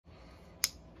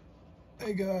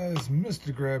Hey guys,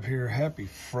 Mr. Grab here. Happy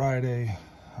Friday.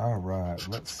 All right,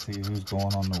 let's see who's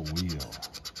going on the wheel.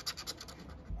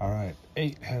 All right,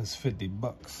 8 has 50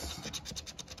 bucks.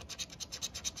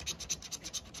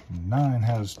 9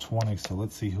 has 20, so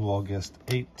let's see who all guessed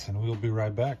 8, and we'll be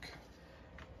right back.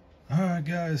 All right,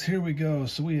 guys, here we go.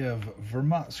 So we have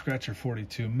Vermont Scratcher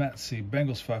 42, Matt C,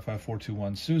 Bengals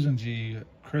 55421, Susan G,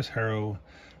 Chris Harrow,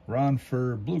 Ron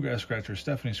Fur, Bluegrass Scratcher,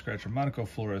 Stephanie Scratcher, Monaco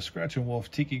Flores, Scratching Wolf,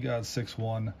 Tiki God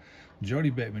 61, Jody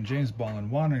Bateman, James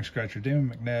Ballin, Wandering Scratcher,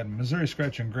 Damon McNabb, Missouri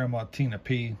Scratcher and Grandma Tina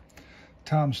P,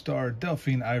 Tom Starr,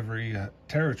 Delphine Ivory,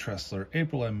 Tara Tressler,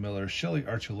 April M. Miller, Shelly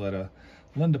Archuleta,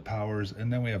 Linda Powers,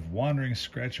 and then we have Wandering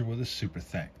Scratcher with a super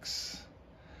thanks.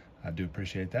 I do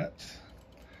appreciate that.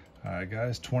 All right,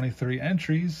 guys, 23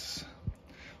 entries,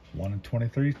 1 in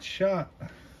 23 shot.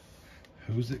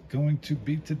 Who's it going to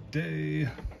be today?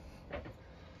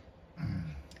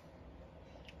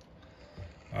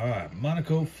 All right,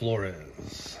 Monaco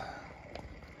Flores.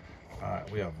 All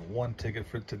right, we have 1 ticket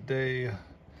for today.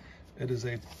 It is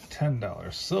a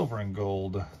 $10 silver and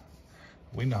gold.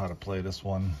 We know how to play this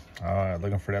one. All right,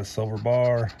 looking for that silver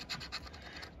bar.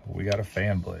 We got a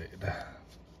fan blade.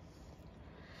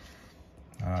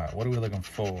 All right, what are we looking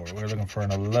for? We're looking for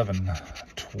an 11,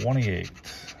 28,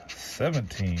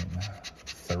 17,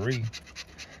 3,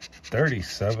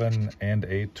 37, and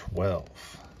a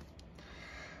 12.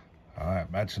 All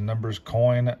right, matching numbers,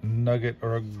 coin, nugget,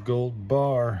 or a gold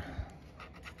bar.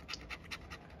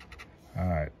 All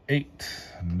right, 8,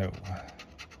 no.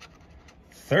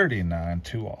 39,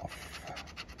 2 off.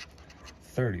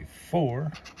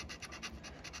 34,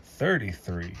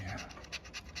 33,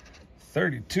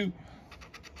 32,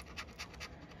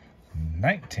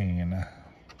 19,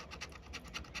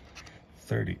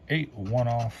 38, 1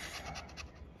 off,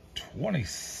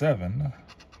 27,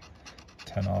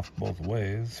 10 off both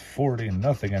ways, 40,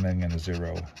 nothing ending in a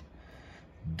 0,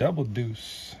 double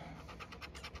deuce,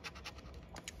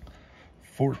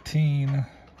 14,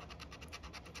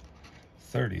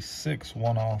 36,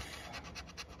 1 off,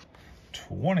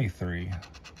 23,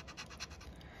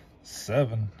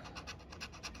 7,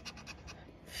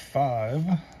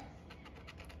 5,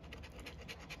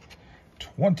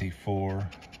 24,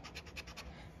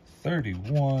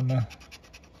 31,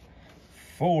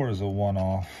 4 is a 1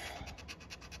 off,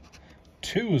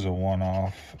 2 is a 1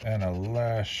 off, and a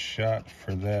last shot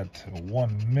for that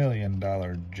 $1 million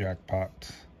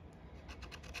jackpot.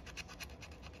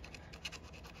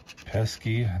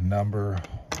 Pesky number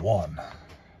 1.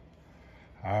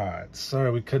 All right,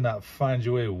 sorry we could not find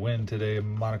you a win today,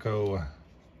 Monaco.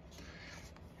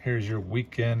 Here's your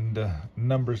weekend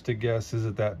numbers to guess. Is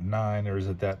it that 9 or is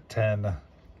it that 10?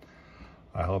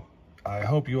 I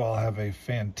hope you all have a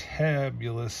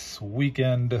fantabulous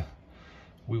weekend.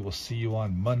 We will see you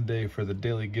on Monday for the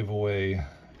daily giveaway.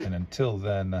 And until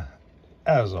then,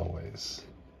 as always,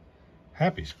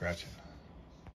 happy scratching.